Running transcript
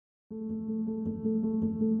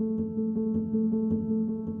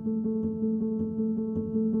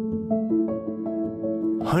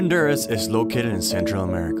Honduras is located in Central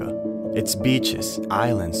America. Its beaches,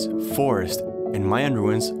 islands, forests, and Mayan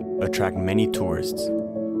ruins attract many tourists.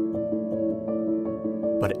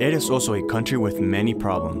 But it is also a country with many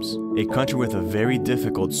problems, a country with a very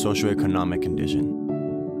difficult socioeconomic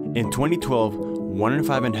condition. In 2012, 1 in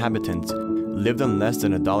 5 inhabitants lived on less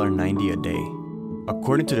than $1.90 a day.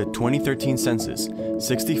 According to the 2013 census,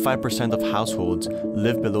 65% of households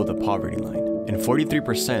live below the poverty line, and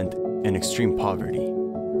 43% in extreme poverty.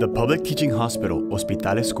 The public teaching hospital,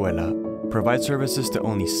 Hospital Escuela, provides services to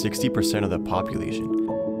only 60% of the population,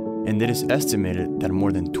 and it is estimated that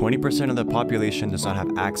more than 20% of the population does not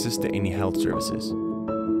have access to any health services.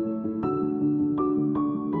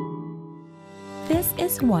 This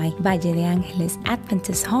is why Valle de Ángeles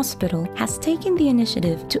Adventist Hospital has taken the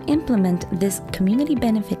initiative to implement this community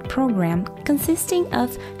benefit program consisting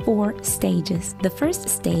of 4 stages. The first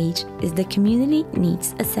stage is the community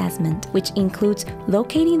needs assessment, which includes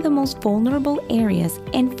locating the most vulnerable areas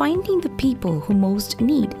and finding the people who most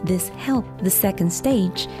need this help. The second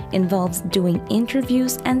stage involves doing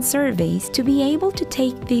interviews and surveys to be able to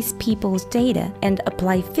take these people's data and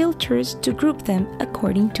apply filters to group them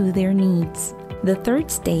according to their needs. The third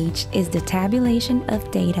stage is the tabulation of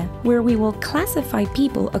data, where we will classify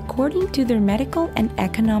people according to their medical and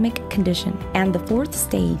economic condition. And the fourth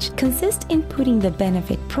stage consists in putting the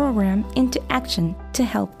benefit program into action to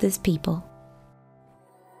help these people.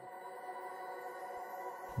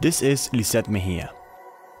 This is Lisette Mejia.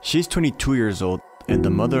 She's 22 years old and the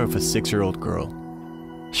mother of a 6-year-old girl.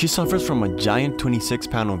 She suffers from a giant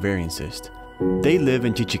 26-pound ovarian cyst. They live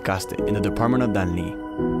in Chichicaste in the department of Valle,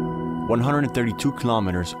 132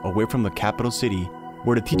 kilometers away from the capital city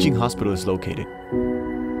where the teaching hospital is located.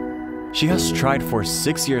 She has tried for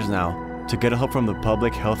 6 years now to get help from the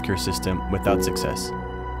public healthcare system without success.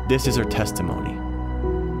 This is her testimony.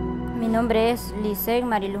 Mi nombre es Lisette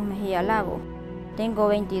Mariluz Mejía Lago. Tengo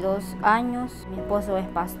 22 años, mi esposo es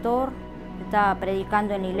pastor, estaba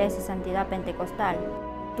predicando en la iglesia Santidad Pentecostal.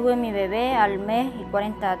 Tuve mi bebé al mes y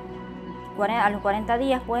a los 40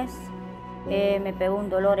 días pues, me pegó un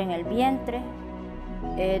dolor en el vientre.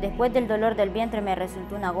 Después del dolor del vientre me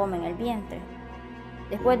resultó una goma en el vientre.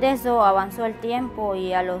 Después de eso avanzó el tiempo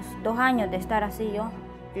y a los 2 años de estar así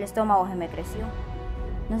el estómago se me creció.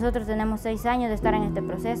 Nosotros tenemos 6 años de estar en este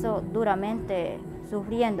proceso duramente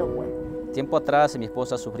sufriendo pues. Tiempo atrás mi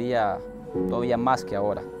esposa sufría todavía más que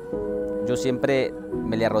ahora. Yo siempre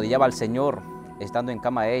me le arrodillaba al Señor estando en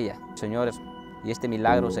cama de ella. Señor, y este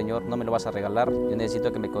milagro, Señor, no me lo vas a regalar. Yo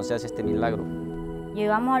necesito que me concedas este milagro.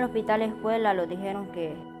 Llegamos al hospital escuela, los dijeron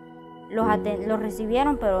que los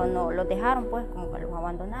recibieron, pero no, los dejaron pues, como que los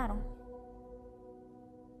abandonaron.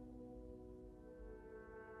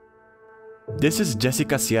 This is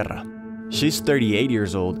Jessica Sierra. She's 38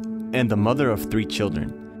 years old and the mother of 3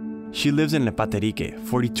 children. She lives in Lepaterique,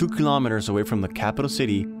 42 kilometers away from the capital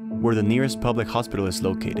city where the nearest public hospital is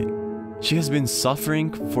located. She has been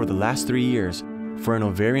suffering for the last 3 years for an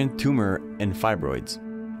ovarian tumor and fibroids.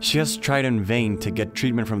 She has tried in vain to get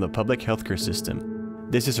treatment from the public healthcare system.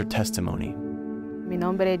 This is her testimony. Mi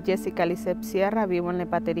nombre es Jessica Lisette Sierra, vivo en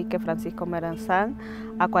Lepaterique, Francisco Meranzán,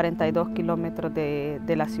 a 42 kilómetros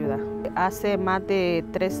de la ciudad. Hace más de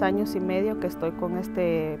 3 años y medio que estoy con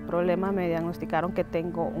este problema. Me diagnosticaron que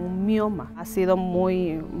tengo un mioma. Ha sido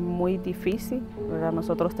muy difícil, ¿verdad?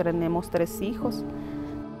 Nosotros tenemos 3 hijos.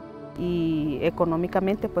 Y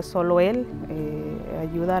económicamente pues solo él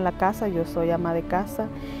ayuda a la casa, yo soy ama de casa.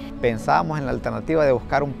 Pensábamos en la alternativa de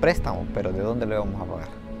buscar un préstamo, pero ¿de dónde lo íbamos a pagar?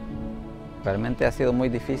 Realmente ha sido muy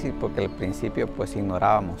difícil porque al principio pues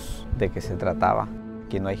ignorábamos de qué se trataba.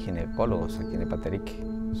 Aquí no hay ginecólogos, aquí en Lepaterique,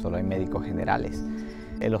 solo hay médicos generales.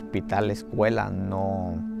 El hospital, la escuela,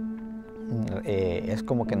 no, es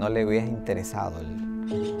como que no le hubiera interesado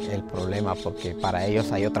el problema, porque para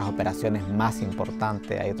ellos hay otras operaciones más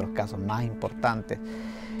importantes, hay otros casos más importantes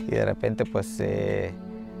y de repente pues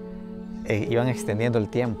iban extendiendo el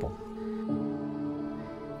tiempo.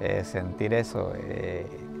 Sentir eso,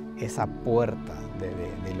 esa puerta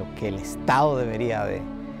de lo que el Estado debería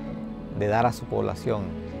de dar a su población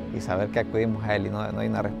y saber que acudimos a él y no hay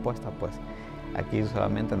una respuesta, pues aquí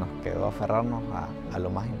solamente nos quedó aferrarnos a lo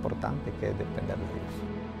más importante, que es depender de Dios.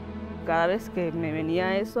 Cada vez que me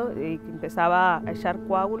venía eso y que empezaba a echar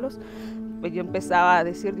coágulos, pues yo empezaba a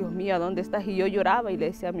decir, Dios mío, ¿a dónde estás? Y yo lloraba y le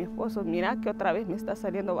decía a mi esposo, mira que otra vez me está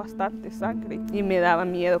saliendo bastante sangre. Y me daba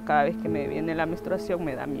miedo, cada vez que me viene la menstruación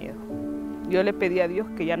me da miedo. Yo le pedí a Dios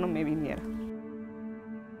que ya no me viniera.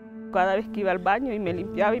 Cada vez que iba al baño y me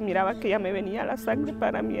limpiaba y miraba que ya me venía la sangre,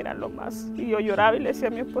 para mí era lo más. Y yo lloraba y le decía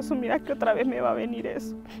a mi esposo, mira que otra vez me va a venir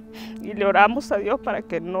eso. Y le oramos a Dios para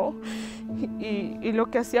que no. y lo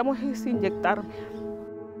que hacíamos es inyectarme.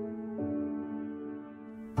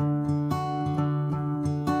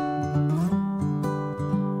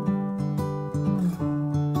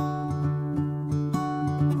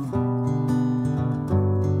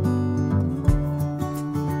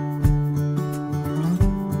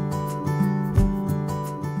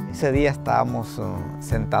 Ese día estábamos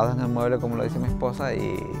sentados en el mueble, como lo dice mi esposa,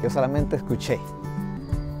 y yo solamente escuché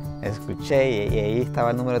y ahí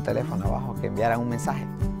estaba el número de teléfono abajo, que enviaran un mensaje,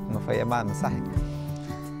 no fue llamada, mensaje.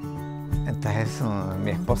 Entonces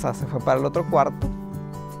mi esposa se fue para el otro cuarto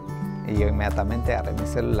y yo inmediatamente agarré mi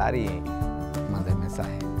celular y mandé el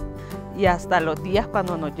mensaje. Y hasta los días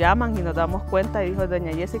cuando nos llaman y nos damos cuenta, dijo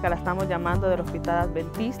doña Jessica, la estamos llamando del Hospital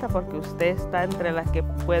Adventista porque usted está entre las que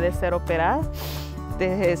puede ser operada.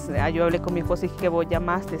 Entonces yo hablé con mi esposa y dije, ¿vos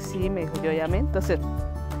llamaste? Sí, me dijo, yo llamé. Entonces,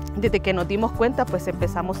 desde que nos dimos cuenta, pues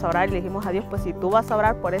empezamos a orar y le dijimos a Dios, pues si tú vas a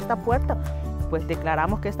orar por esta puerta, pues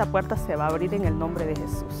declaramos que esta puerta se va a abrir en el nombre de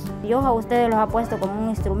Jesús. Dios a ustedes los ha puesto como un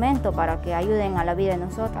instrumento para que ayuden a la vida de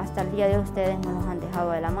nosotros. Hasta el día de hoy ustedes no nos han dejado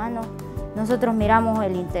de la mano. Nosotros miramos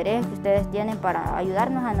el interés que ustedes tienen para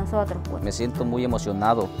ayudarnos a nosotros. Pues. Me siento muy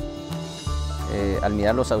emocionado al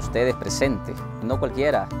mirarlos a ustedes presentes. No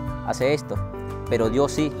cualquiera hace esto, pero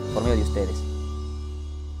Dios sí, por medio de ustedes.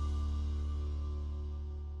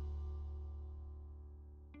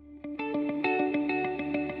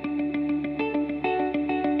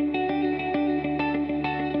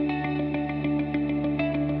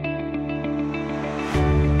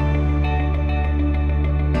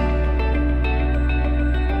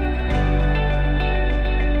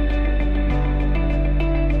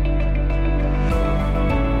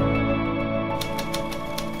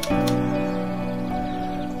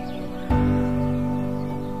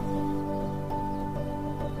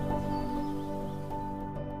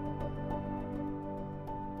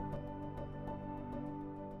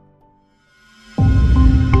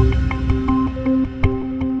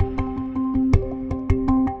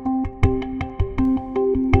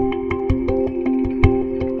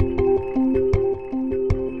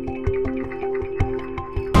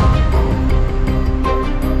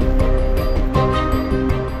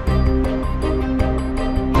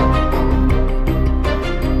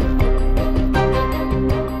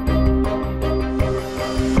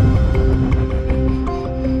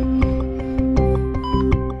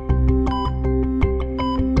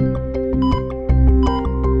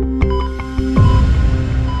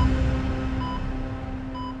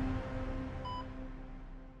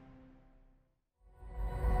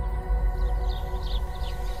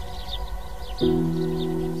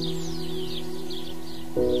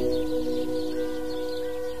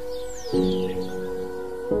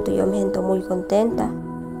 Yo me siento muy contenta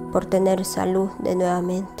por tener salud de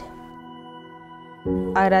nuevamente.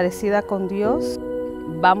 Agradecida con Dios,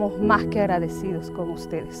 vamos más que agradecidos con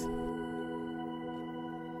ustedes.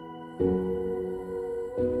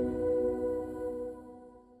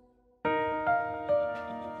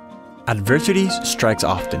 Adversity strikes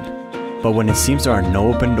often, but when it seems there are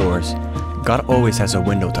no open doors, God always has a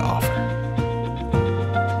window to offer.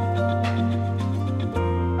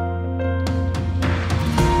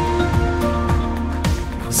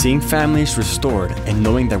 Seeing families restored and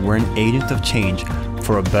knowing that we're an agent of change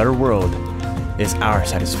for a better world is our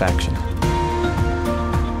satisfaction.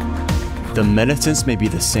 The medicines may be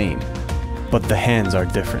the same, but the hands are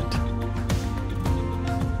different.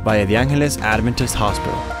 Valle de Ángeles Adventist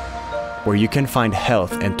Hospital, where you can find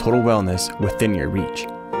health and total wellness within your reach.